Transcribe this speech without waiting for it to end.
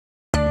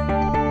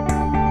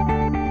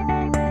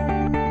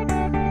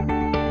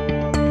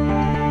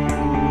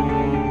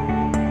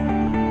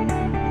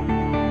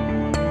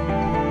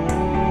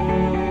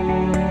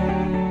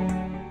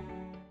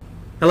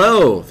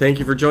Hello, thank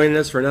you for joining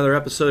us for another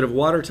episode of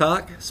Water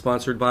Talk,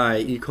 sponsored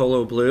by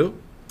EcoloBlue.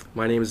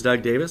 My name is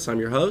Doug Davis, I'm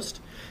your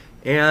host,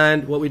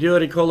 and what we do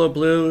at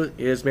EcoloBlue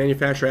is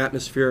manufacture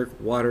atmospheric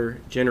water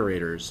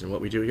generators. And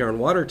what we do here on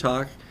Water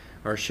Talk,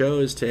 our show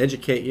is to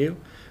educate you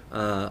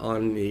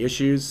on the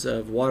issues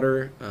of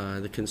water,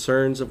 the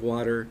concerns of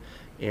water,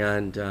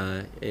 and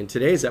in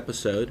today's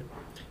episode,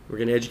 we're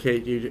going to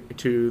educate you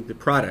to the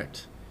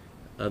product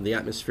of the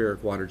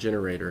atmospheric water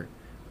generator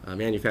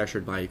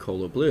manufactured by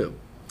EcoloBlue.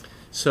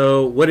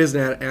 So what is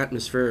an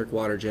atmospheric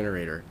water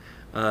generator?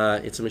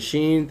 It's a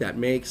machine that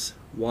makes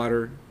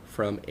water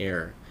from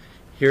air.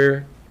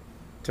 Here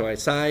to my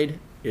side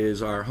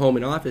is our home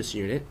and office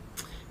unit.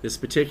 This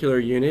particular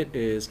unit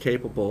is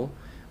capable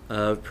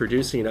of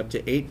producing up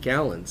to 8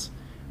 gallons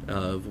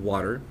of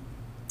water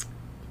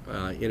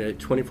in a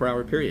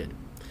 24-hour period.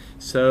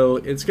 So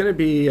it's going to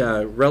be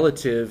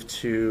relative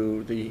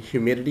to the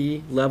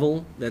humidity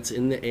level that's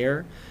in the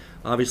air.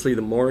 Obviously,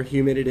 the more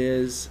humid it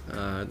is,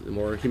 the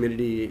more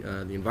humidity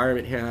the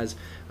environment has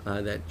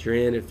that you're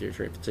in, if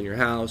it's in your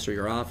house or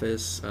your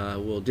office,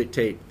 will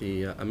dictate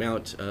the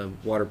amount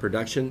of water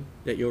production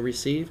that you'll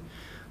receive.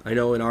 I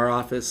know in our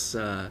office,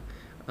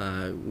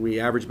 we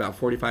average about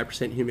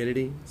 45%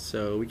 humidity,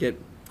 so we get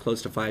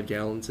close to 5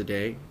 gallons a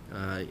day.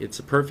 It's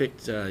a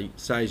perfect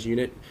size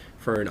unit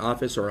for an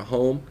office or a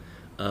home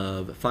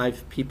of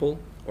 5 people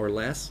or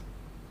less.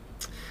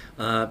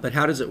 But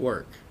how does it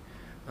work?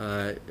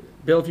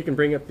 Bill, if you can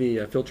bring up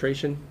the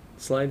filtration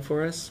slide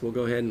for us, we'll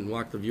go ahead and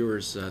walk the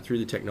viewers through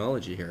the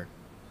technology here.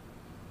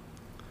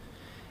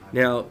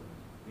 Now,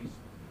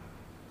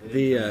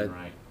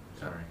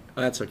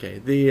 that's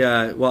okay.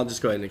 Well, I'll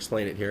just go ahead and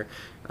explain it here.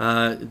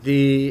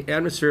 The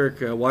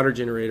atmospheric water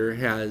generator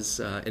has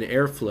an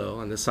airflow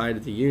on the side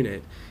of the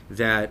unit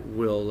that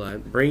will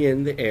bring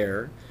in the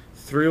air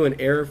through an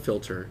air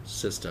filter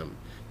system.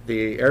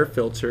 The air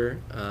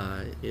filter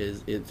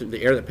the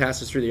air that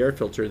passes through the air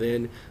filter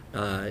then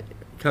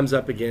comes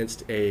up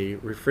against a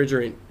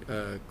refrigerant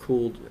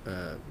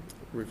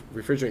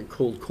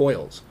cooled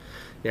coils.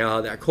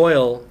 Now that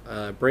coil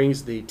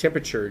brings the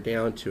temperature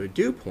down to a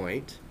dew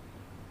point,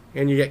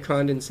 and you get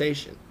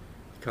condensation.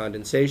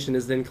 Condensation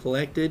is then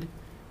collected.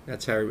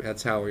 That's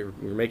how we're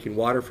making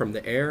water from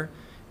the air.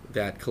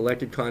 That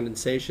collected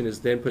condensation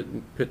is then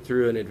put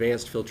through an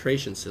advanced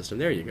filtration system.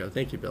 There you go.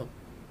 Thank you, Bill.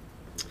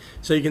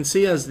 So you can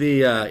see as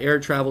the air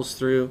travels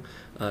through,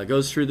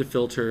 goes through the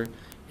filter,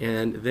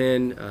 and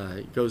then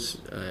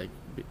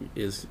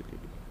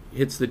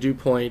hits the dew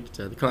point.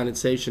 The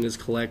condensation is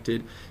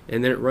collected,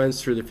 and then it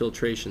runs through the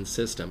filtration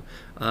system.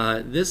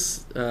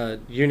 This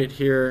unit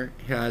here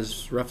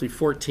has roughly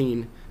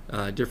 14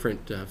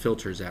 different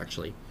filters,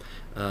 actually.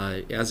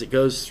 As it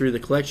goes through the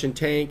collection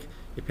tank,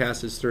 it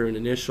passes through an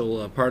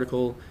initial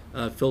particle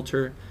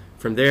filter.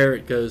 From there,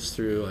 it goes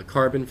through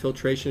carbon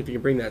filtration. If you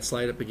can bring that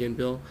slide up again,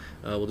 Bill,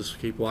 we'll just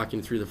keep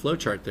walking through the flow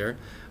chart there.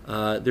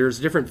 There's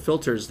different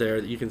filters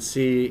there that you can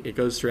see. It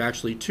goes through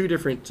actually 2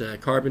 different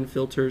carbon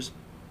filters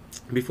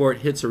before it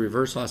hits a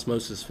reverse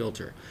osmosis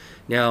filter.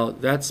 Now,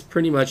 that's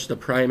pretty much the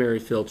primary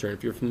filter.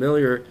 If you're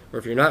familiar, or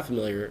if you're not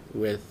familiar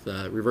with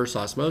reverse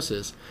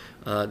osmosis,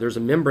 there's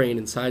a membrane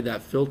inside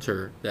that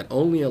filter that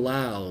only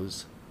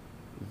allows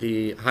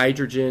the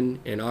hydrogen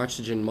and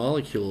oxygen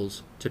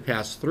molecules to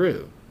pass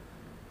through.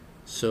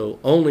 So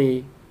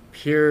only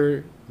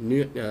pure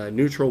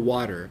neutral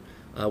water.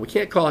 We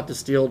can't call it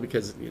distilled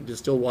because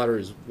distilled water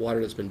is water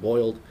that's been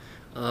boiled,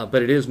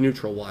 but it is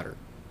neutral water.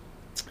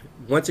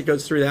 Once it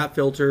goes through that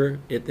filter,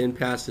 it then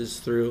passes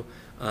through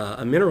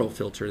a mineral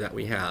filter that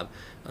we have.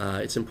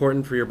 It's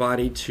important for your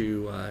body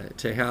to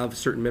have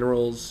certain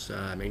minerals,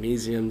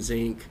 magnesium,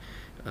 zinc,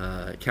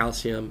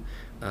 calcium.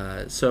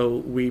 So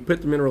we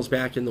put the minerals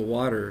back in the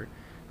water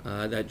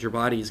that your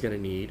body is going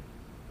to need.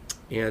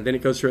 And then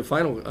it goes through a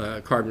final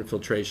carbon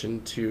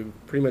filtration to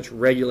pretty much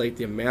regulate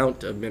the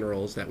amount of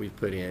minerals that we've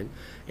put in.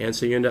 And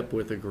so you end up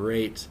with a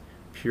great,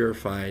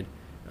 purified,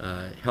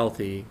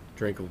 healthy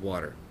drink of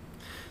water.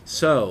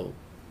 So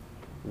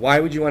why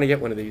would you want to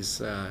get one of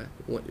these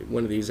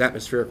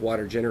atmospheric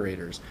water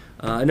generators?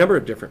 A number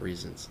of different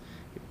reasons.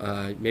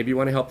 Maybe you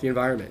want to help the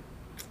environment.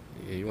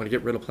 You want to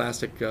get rid of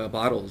plastic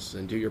bottles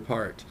and do your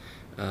part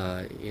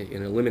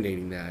in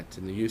eliminating that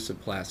and the use of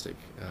plastic.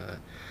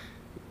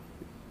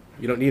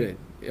 You don't need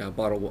a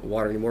bottle of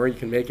water anymore. You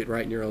can make it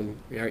right in your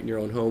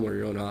own home or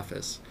your own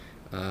office.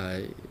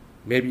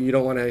 Maybe you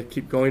don't want to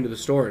keep going to the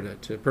store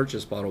to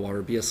purchase bottled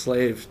water, be a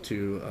slave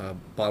to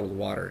bottled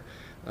water.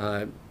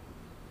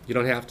 You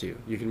don't have to.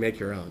 You can make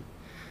your own.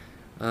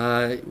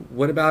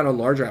 What about on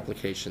larger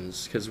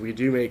applications? Because we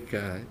do make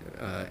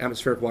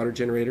atmospheric water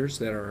generators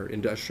that are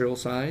industrial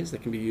size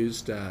that can be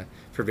used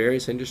for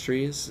various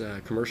industries,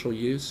 commercial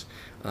use,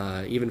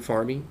 even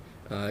farming.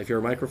 If you're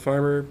a micro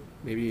farmer,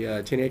 maybe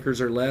 10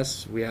 acres or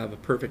less, we have a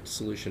perfect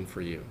solution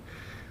for you.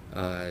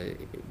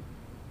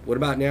 What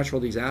about natural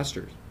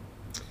disasters?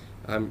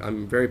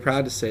 I'm very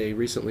proud to say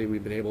recently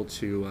we've been able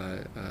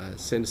to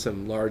send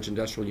some large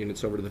industrial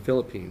units over to the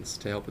Philippines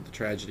to help with the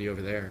tragedy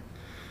over there.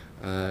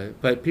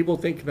 But people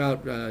think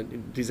about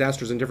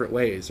disasters in different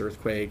ways,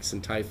 earthquakes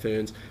and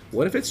typhoons.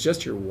 What if it's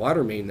just your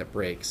water main that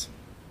breaks?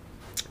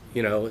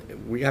 You know,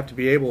 we have to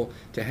be able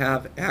to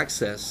have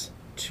access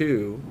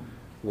to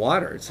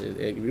water.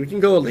 We can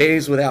go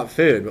days without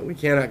food, but we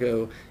cannot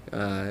go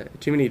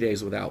too many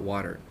days without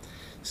water.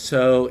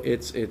 So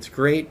it's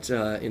great in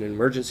an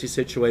emergency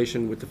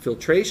situation with the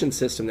filtration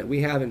system that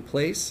we have in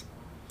place.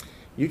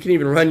 You can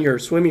even run your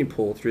swimming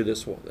pool through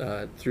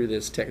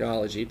this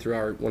technology,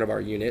 through one of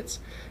our units,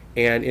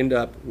 and end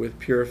up with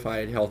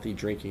purified, healthy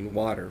drinking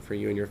water for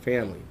you and your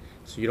family.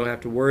 So you don't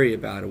have to worry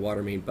about a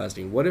water main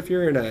busting. What if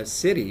you're in a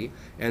city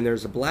and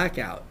there's a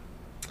blackout?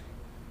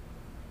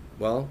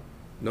 Well,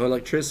 no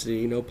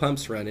electricity, no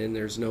pumps running,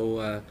 there's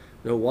no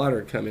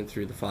water coming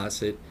through the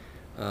faucet.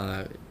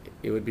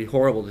 It would be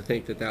horrible to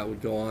think that that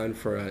would go on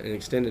for an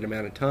extended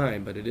amount of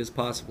time, but it is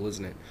possible,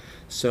 isn't it?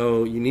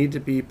 So you need to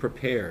be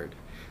prepared.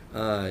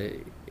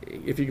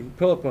 If you can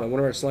pull up one of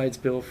our slides,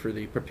 Bill, for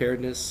the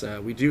preparedness,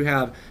 we do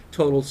have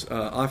total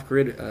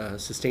off-grid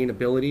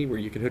sustainability where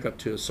you can hook up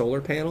to solar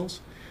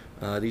panels.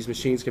 These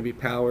machines can be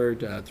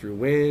powered through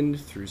wind,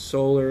 through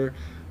solar,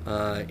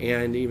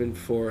 and even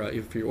for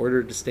if you're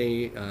ordered to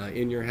stay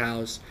in your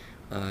house,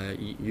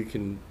 you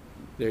can.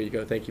 There you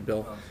go. Thank you,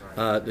 Bill.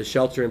 The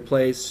shelter in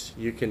place,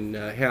 you can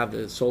have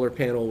the solar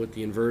panel with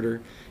the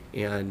inverter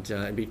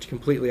and be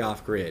completely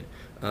off-grid.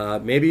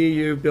 Maybe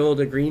you build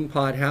a green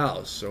pod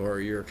house, or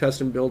you're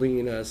custom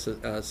building a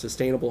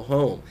sustainable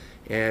home,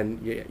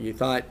 and you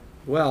thought,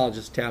 well, I'll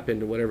just tap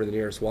into whatever the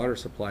nearest water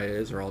supply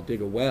is, or I'll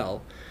dig a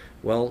well.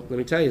 Well, let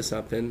me tell you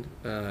something.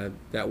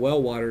 That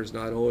well water is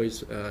not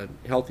always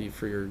healthy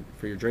for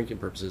your drinking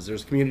purposes.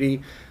 There's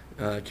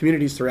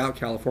communities throughout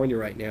California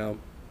right now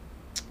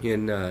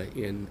in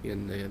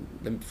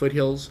the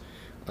foothills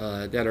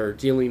that are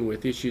dealing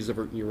with issues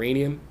of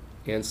uranium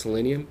and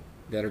selenium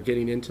that are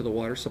getting into the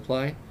water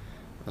supply.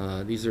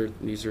 These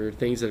are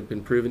things that have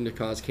been proven to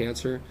cause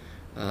cancer.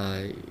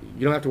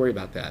 You don't have to worry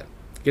about that.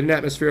 Get an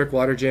atmospheric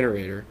water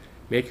generator.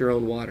 Make your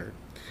own water.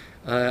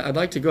 I'd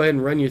like to go ahead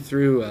and run you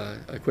through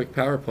a quick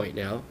PowerPoint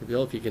now.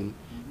 Bill, if you can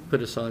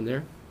put us on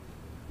there.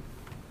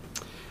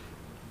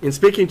 In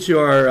speaking to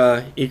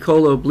our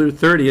EcoloBlue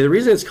 30, the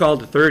reason it's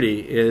called the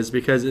 30 is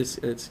because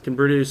it can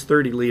produce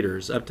 30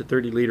 liters, up to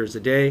 30 liters a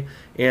day.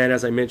 And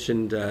as I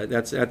mentioned,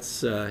 that's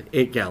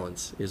 8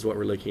 gallons is what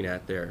we're looking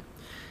at there.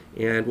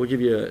 And we'll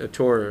give you a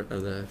tour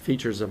of the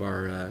features of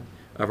our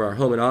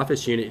home and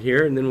office unit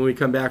here, and then when we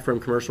come back from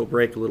commercial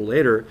break a little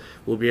later,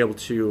 we'll be able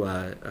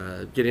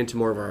to get into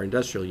more of our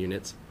industrial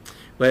units.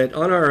 But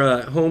on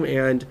our home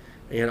and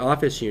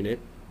office unit,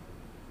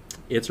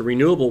 it's a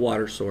renewable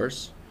water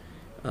source.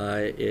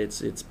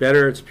 It's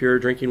better, it's pure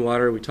drinking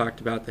water. We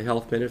talked about the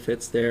health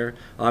benefits there,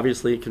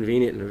 obviously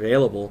convenient and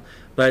available.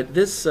 But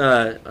this,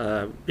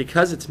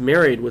 because it's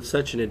married with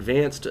such an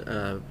advanced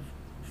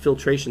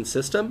filtration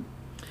system,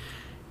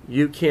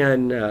 you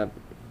can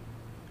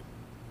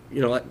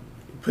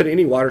put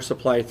any water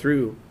supply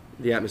through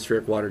the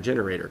atmospheric water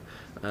generator.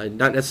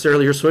 Not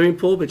necessarily your swimming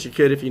pool, but you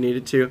could if you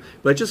needed to.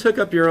 But just hook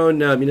up your own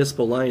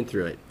municipal line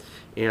through it,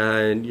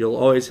 and you'll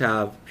always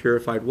have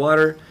purified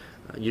water.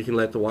 You can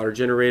let the water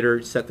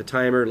generator set the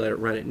timer, let it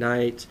run at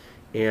night,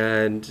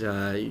 and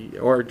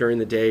or during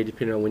the day,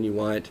 depending on when you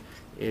want.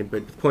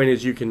 But the point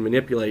is, you can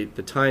manipulate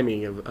the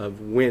timing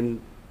of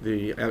when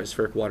the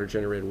atmospheric water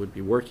generator would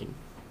be working.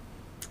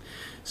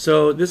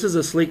 So this is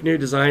a sleek new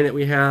design that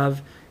we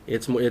have.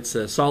 It's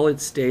a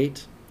solid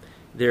state.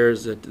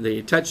 There's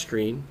the touch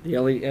screen, the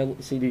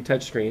LCD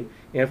touch screen.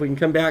 And if we can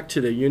come back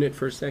to the unit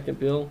for a second,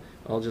 Bill,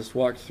 I'll just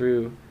walk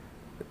through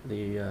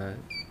the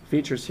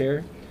features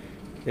here.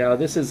 Now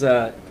this is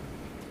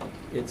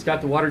it's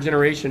got the water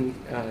generation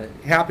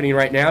happening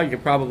right now. You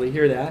can probably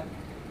hear that.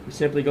 We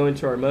simply go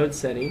into our mode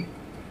setting,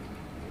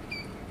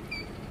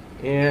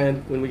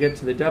 and when we get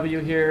to the W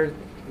here,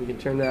 we can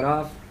turn that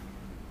off.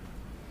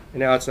 And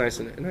now it's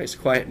a nice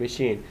quiet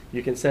machine.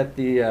 You can set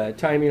the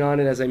timing on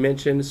it, as I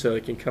mentioned, so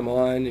it can come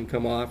on and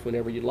come off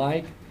whenever you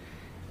like.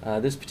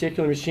 This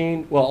particular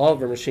machine, well, all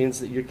of our machines,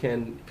 that you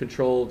can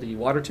control the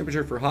water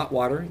temperature for hot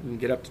water. You can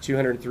get up to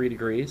 203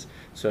 degrees.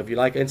 So if you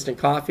like instant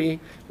coffee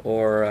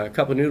or a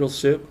cup of noodle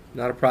soup,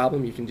 not a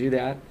problem, you can do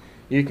that.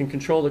 You can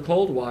control the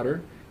cold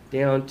water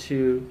down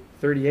to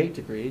 38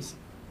 degrees,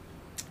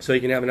 so you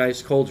can have a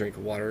nice cold drink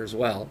of water as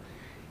well.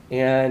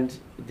 And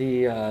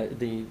the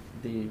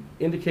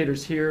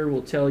indicators here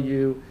will tell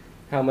you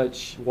how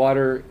much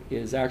water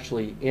is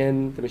actually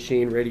in the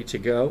machine ready to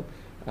go.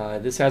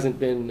 This hasn't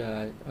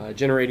been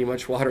generating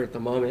much water at the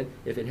moment.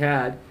 If it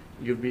had,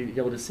 you'd be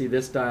able to see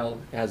this dial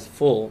as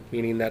full,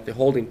 meaning that the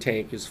holding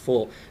tank is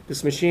full.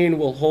 This machine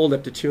will hold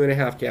up to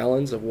 2.5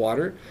 gallons of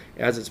water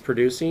as it's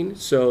producing,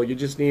 so you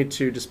just need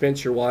to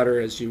dispense your water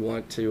as you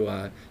want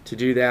to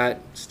do that,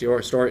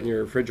 store it in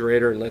your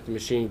refrigerator and let the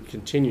machine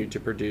continue to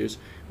produce,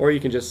 or you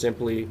can just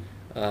simply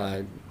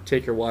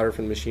take your water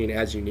from the machine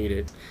as you need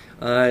it.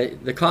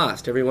 The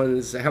cost, everyone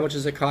is, how much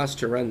does it cost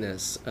to run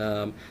this?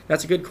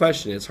 That's a good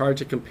question. It's hard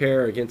to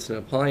compare against an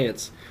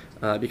appliance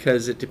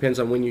because it depends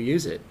on when you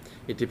use it.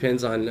 It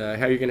depends on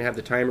how you're going to have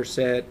the timer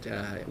set,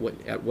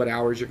 at what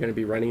hours you're going to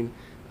be running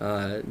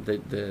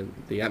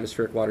the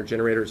atmospheric water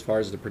generator as far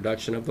as the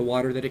production of the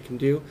water that it can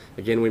do.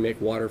 Again, we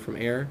make water from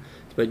air,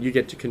 but you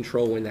get to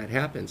control when that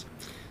happens.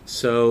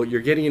 So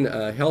you're getting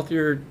a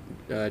healthier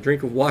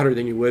drink of water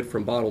than you would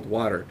from bottled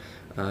water.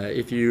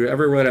 If you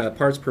ever run a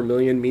parts per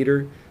million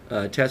meter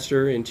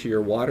tester into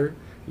your water,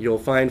 you'll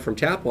find from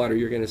tap water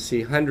you're going to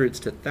see hundreds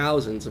to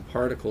thousands of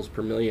particles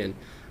per million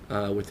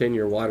within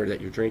your water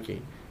that you're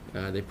drinking.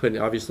 They put,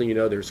 obviously, you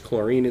know, there's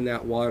chlorine in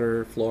that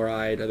water,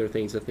 fluoride, other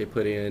things that they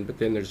put in, but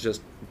then there's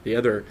just the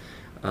other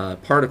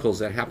particles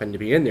that happen to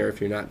be in there if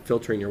you're not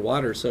filtering your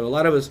water. So a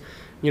lot of us,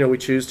 you know, we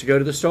choose to go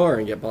to the store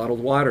and get bottled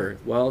water.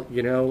 Well,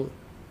 you know,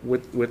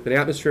 with an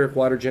atmospheric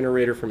water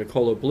generator from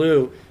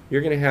EcoloBlue,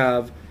 you're going to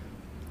have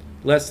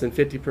less than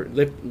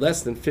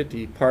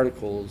 50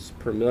 particles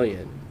per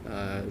million,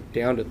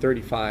 down to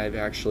 35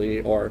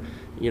 actually, or,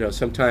 you know,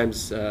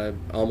 sometimes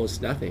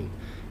almost nothing.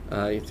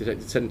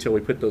 It's until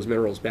we put those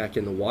minerals back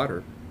in the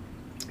water.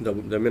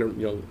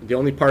 The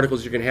only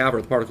particles you're going to have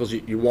are the particles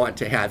you want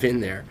to have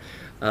in there.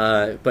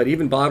 But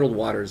even bottled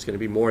water is going to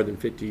be more than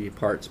 50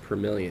 parts per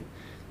million.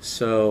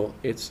 So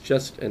it's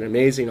just an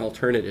amazing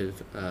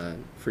alternative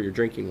for your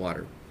drinking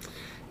water.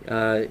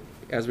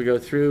 As we go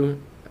through,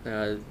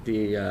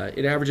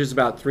 it averages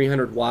about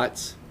 300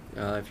 watts,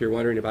 if you're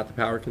wondering about the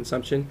power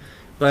consumption.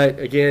 But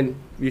again,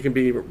 you can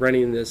be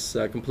running this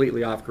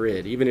completely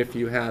off-grid, even if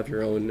you have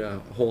your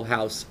own whole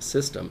house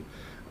system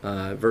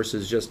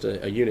versus just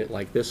a unit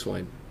like this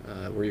one,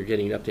 where you're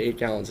getting up to 8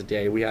 gallons a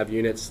day. We have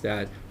units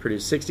that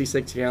produce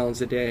 66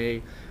 gallons a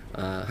day,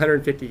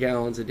 150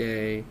 gallons a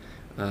day,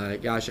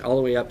 gosh, all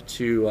the way up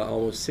to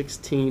almost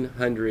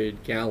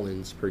 1,600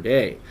 gallons per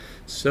day.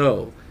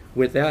 So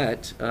with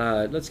that,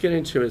 let's get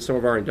into some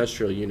of our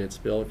industrial units.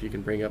 Bill, if you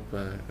can bring up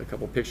a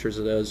couple pictures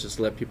of those, just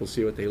to let people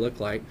see what they look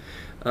like.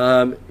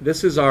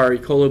 This is our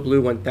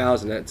EcoloBlue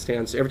 1000. That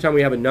stands, every time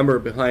we have a number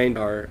behind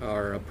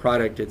our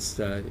product, it's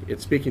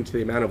speaking to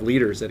the amount of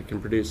liters that it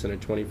can produce in a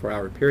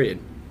 24-hour period.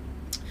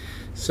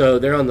 So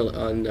there on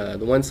the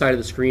one side of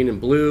the screen in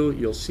blue,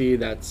 you'll see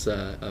that's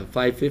a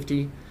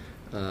 550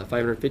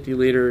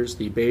 liters.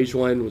 The beige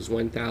one was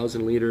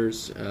 1,000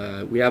 liters.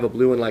 We have a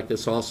blue one like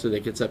this also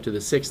that gets up to the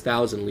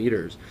 6,000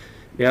 liters.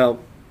 Now,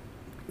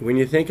 when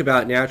you think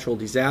about natural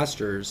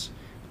disasters,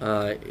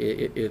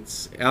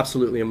 it's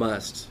absolutely a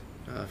must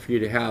for you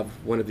to have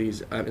one of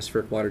these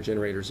atmospheric water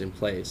generators in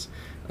place.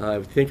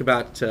 Think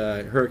about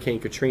Hurricane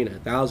Katrina.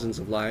 Thousands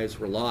of lives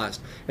were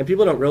lost. And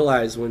people don't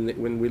realize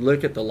when we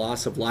look at the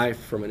loss of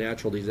life from a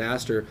natural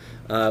disaster,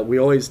 we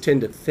always tend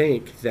to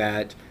think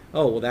that,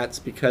 oh, well, that's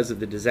because of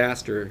the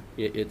disaster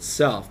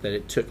itself, that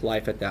it took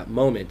life at that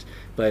moment.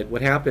 But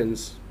what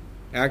happens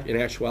in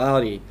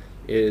actuality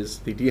is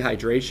the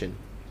dehydration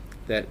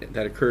that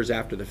occurs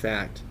after the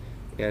fact,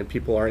 and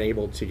people aren't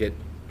able to get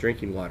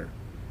drinking water.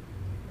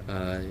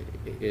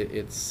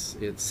 It's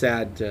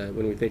sad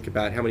when we think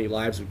about how many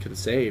lives we could have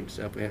saved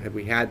had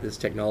we had this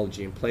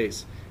technology in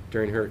place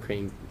during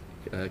Hurricane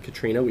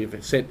Katrina.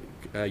 We've sent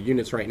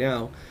units right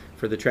now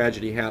for the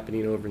tragedy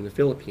happening over in the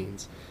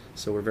Philippines.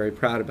 So we're very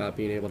proud about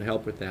being able to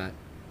help with that.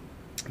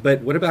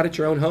 But what about at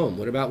your own home?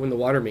 What about when the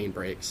water main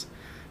breaks?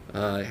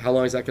 How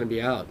long is that going to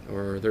be out?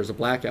 Or there's a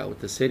blackout with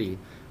the city.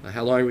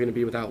 How long are we going to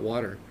be without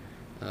water?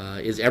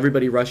 Is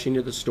everybody rushing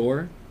to the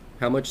store?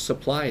 How much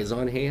supply is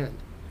on hand?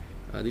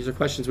 These are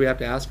questions we have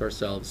to ask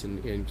ourselves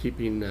in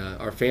keeping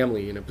our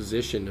family in a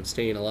position of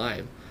staying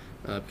alive.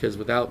 Because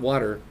without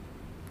water,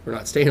 we're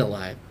not staying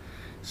alive.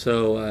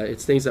 So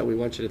it's things that we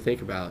want you to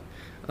think about.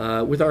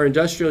 With our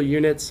industrial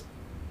units,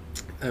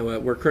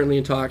 we're currently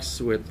in talks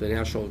with the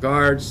National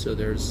Guard, so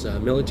there's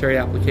military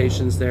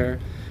applications there.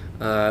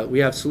 We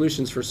have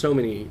solutions for so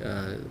many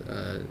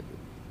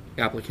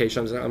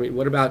applications. I mean,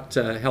 what about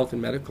health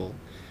and medical?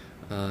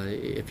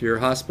 If your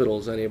hospital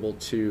is unable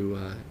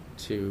to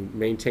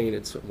maintain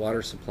its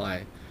water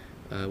supply,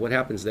 what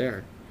happens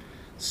there?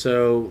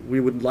 So we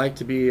would like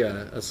to be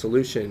a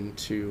solution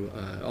to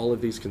all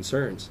of these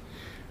concerns.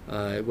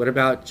 What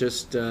about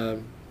just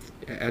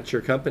at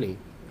your company?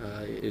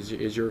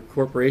 Is your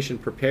corporation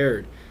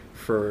prepared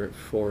for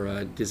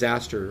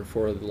disaster,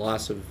 for the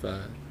loss of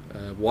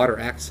water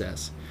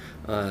access?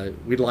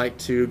 We'd like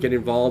to get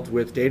involved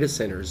with data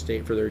centers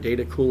for their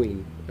data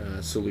cooling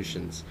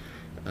solutions.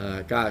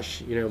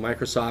 Gosh, you know,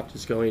 Microsoft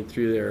is going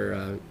through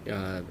their,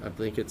 I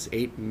think it's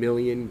 8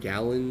 million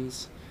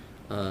gallons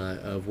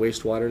of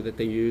wastewater that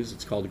they use.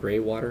 It's called gray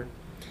water.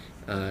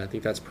 I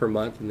think that's per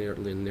month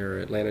in their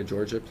Atlanta,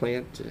 Georgia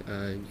plant.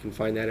 You can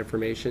find that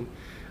information.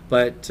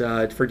 But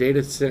for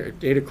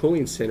data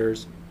cooling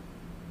centers,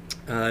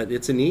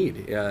 it's a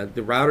need.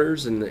 The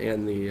routers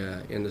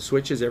and the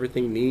switches,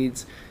 everything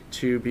needs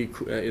to be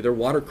they're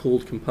water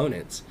cooled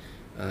components.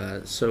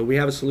 So we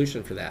have a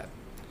solution for that.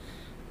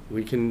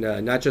 We can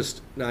not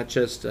just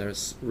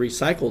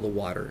recycle the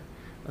water,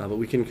 but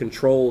we can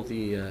control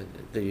the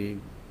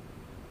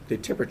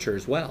temperature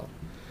as well.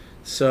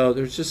 So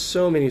there's just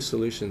so many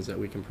solutions that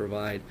we can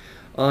provide.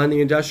 On the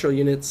industrial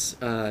units,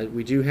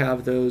 we do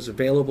have those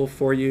available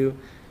for you.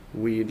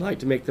 We'd like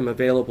to make them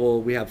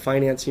available. We have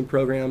financing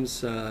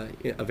programs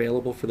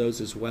available for those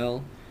as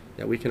well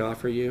that we can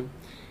offer you.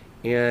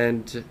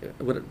 And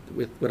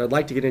what I'd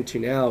like to get into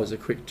now is a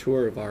quick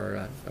tour of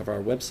our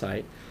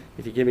website.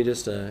 If you give me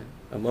just a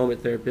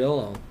moment there,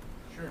 Bill,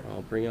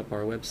 I'll bring up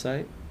our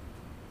website.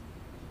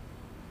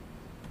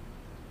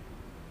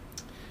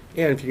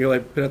 And if you go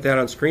ahead and put that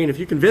on screen, if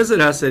you can visit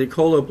us at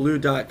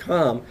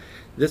EcoloBlue.com,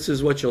 this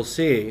is what you'll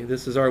see.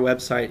 This is our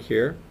website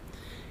here.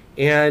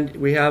 And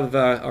we have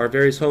our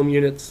various home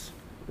units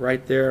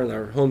right there on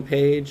our home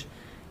page.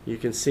 You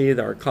can see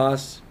that our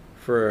cost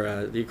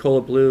for the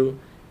EcoloBlue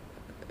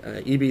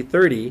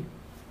EB30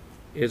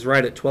 is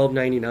right at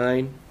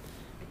 $12.99.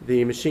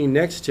 The machine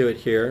next to it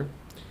here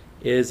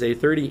is a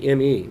 30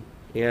 ME,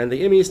 and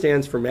the ME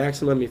stands for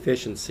maximum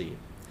efficiency.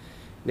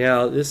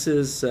 Now this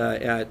is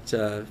at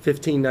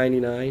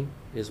 $15.99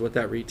 is what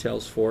that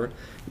retails for.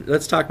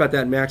 Let's talk about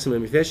that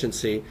maximum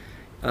efficiency.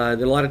 A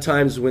lot of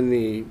times when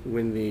the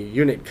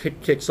unit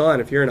kicks on,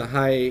 if you're in a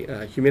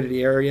high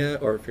humidity area,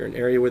 or if you're in an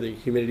area where the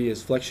humidity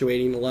is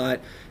fluctuating a lot,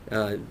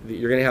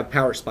 you're going to have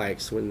power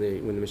spikes when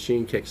the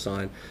machine kicks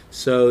on.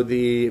 So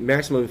the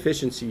maximum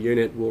efficiency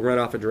unit will run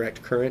off a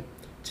direct current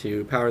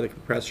to power the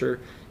compressor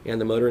and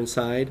the motor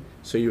inside,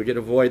 so you would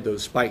avoid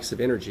those spikes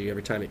of energy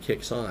every time it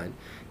kicks on.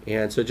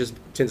 And so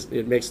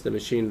it makes the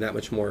machine that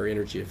much more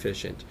energy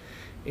efficient.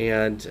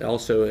 And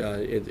also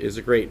it is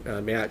a great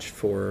match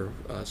for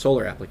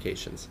solar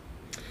applications.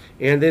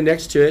 And then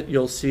next to it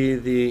you'll see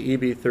the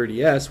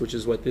EB30S, which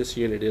is what this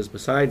unit is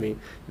beside me.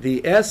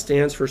 The S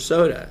stands for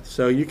soda,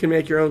 so you can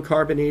make your own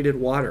carbonated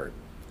water.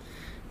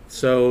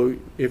 So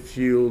if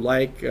you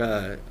like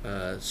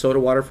soda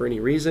water for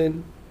any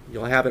reason,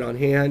 you'll have it on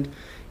hand.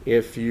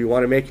 If you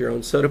want to make your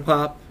own soda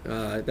pop,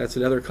 that's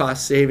another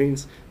cost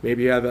savings.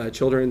 Maybe you have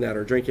children that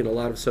are drinking a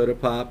lot of soda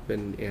pop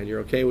and you're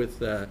okay with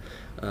the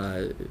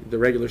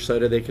regular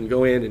soda. They can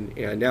go in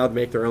and now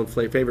make their own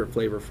favorite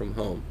flavor from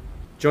home.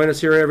 Join us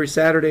here every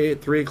Saturday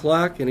at 3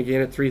 o'clock and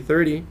again at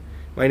 3:30.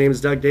 My name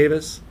is Doug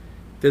Davis.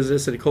 Visit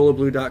us at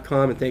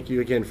EcoloBlue.com, and thank you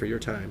again for your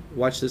time.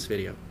 Watch this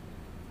video.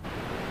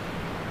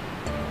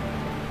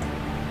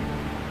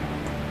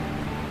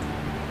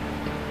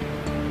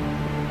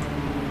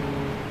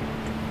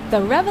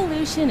 The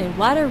revolution in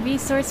water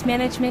resource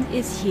management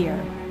is here.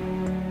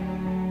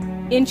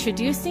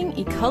 Introducing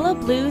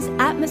EcoloBlue's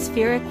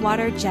Atmospheric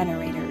Water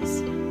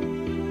Generators.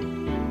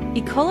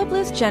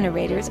 EcoloBlue's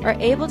generators are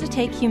able to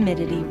take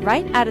humidity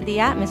right out of the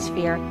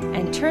atmosphere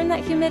and turn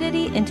that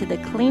humidity into the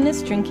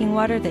cleanest drinking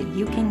water that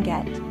you can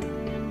get.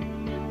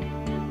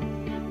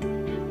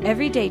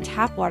 Everyday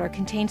tap water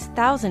contains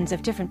thousands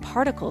of different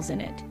particles in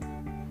it.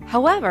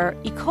 However,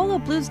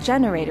 EcoloBlue's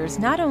generators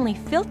not only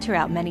filter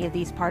out many of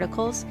these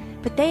particles,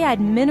 but they add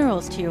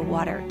minerals to your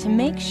water to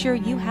make sure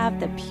you have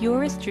the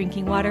purest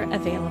drinking water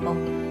available.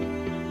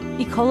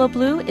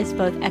 EcoloBlue is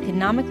both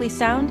economically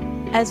sound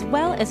as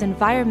well as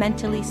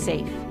environmentally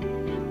safe.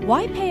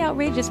 Why pay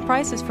outrageous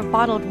prices for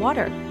bottled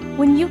water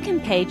when you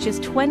can pay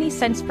just 20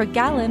 cents per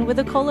gallon with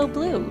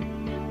EcoloBlue?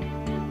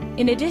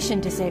 In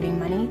addition to saving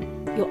money,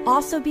 you'll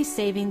also be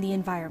saving the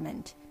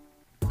environment.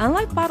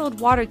 Unlike bottled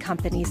water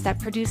companies that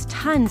produce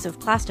tons of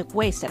plastic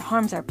waste that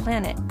harms our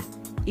planet,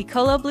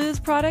 EcoloBlue's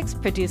products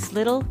produce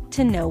little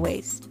to no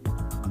waste.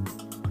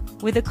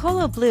 With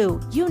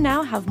EcoloBlue, you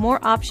now have more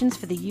options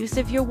for the use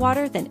of your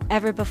water than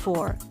ever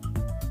before.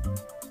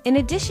 In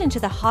addition to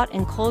the hot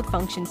and cold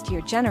functions to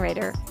your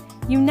generator,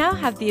 you now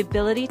have the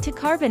ability to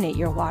carbonate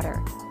your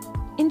water.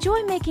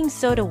 Enjoy making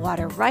soda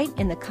water right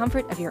in the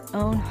comfort of your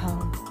own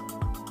home.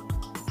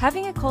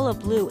 Having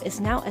EcoloBlue is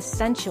now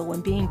essential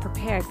when being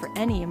prepared for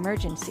any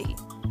emergency.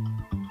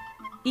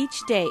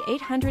 Each day,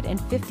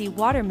 850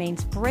 water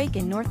mains break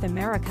in North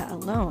America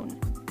alone.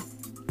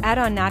 Add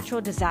on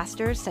natural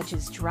disasters such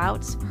as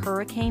droughts,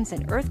 hurricanes,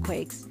 and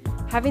earthquakes,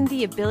 having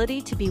the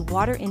ability to be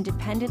water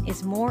independent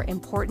is more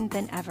important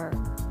than ever.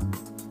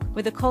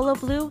 With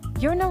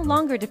EcoloBlue, you're no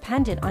longer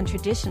dependent on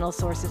traditional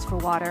sources for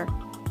water.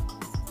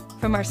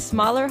 From our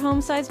smaller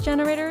home-sized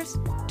generators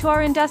to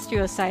our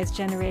industrial-sized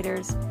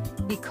generators,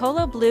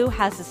 EcoloBlue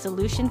has a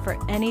solution for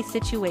any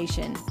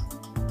situation.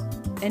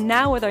 And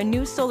now with our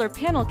new solar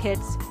panel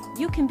kits,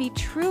 you can be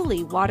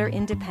truly water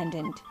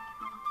independent.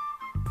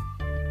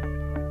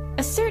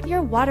 Assert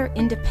your water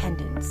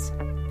independence.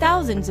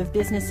 Thousands of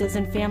businesses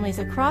and families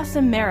across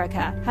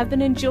America have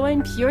been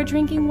enjoying pure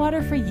drinking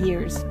water for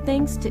years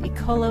thanks to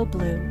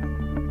EcoloBlue.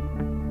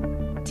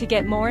 To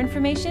get more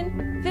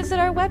information, visit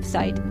our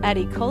website at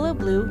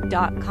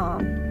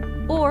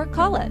EcoloBlue.com or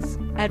call us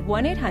at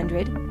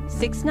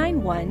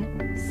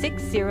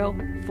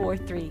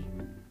 1-800-691-6043.